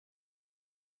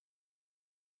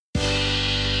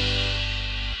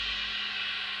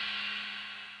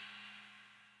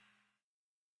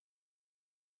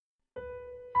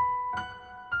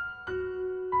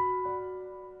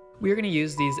We're going to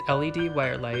use these LED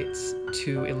wire lights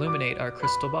to illuminate our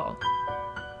crystal ball.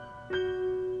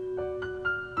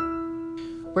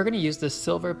 We're going to use this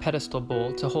silver pedestal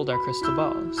bowl to hold our crystal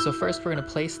ball. So first we're going to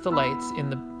place the lights in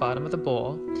the bottom of the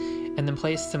bowl, and then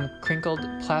place some crinkled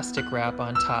plastic wrap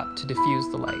on top to diffuse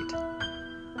the light.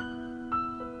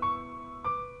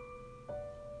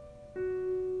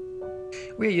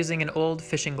 We are using an old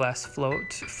fishing glass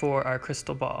float for our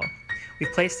crystal ball.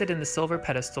 We've placed it in the silver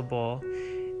pedestal bowl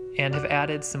and have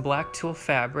added some black tulle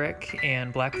fabric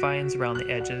and black vines around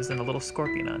the edges and a little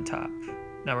scorpion on top.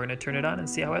 Now we're going to turn it on and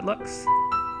see how it looks.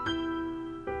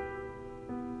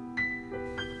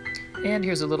 And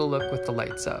here's a little look with the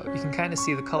lights out. You can kind of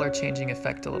see the color changing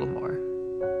effect a little more.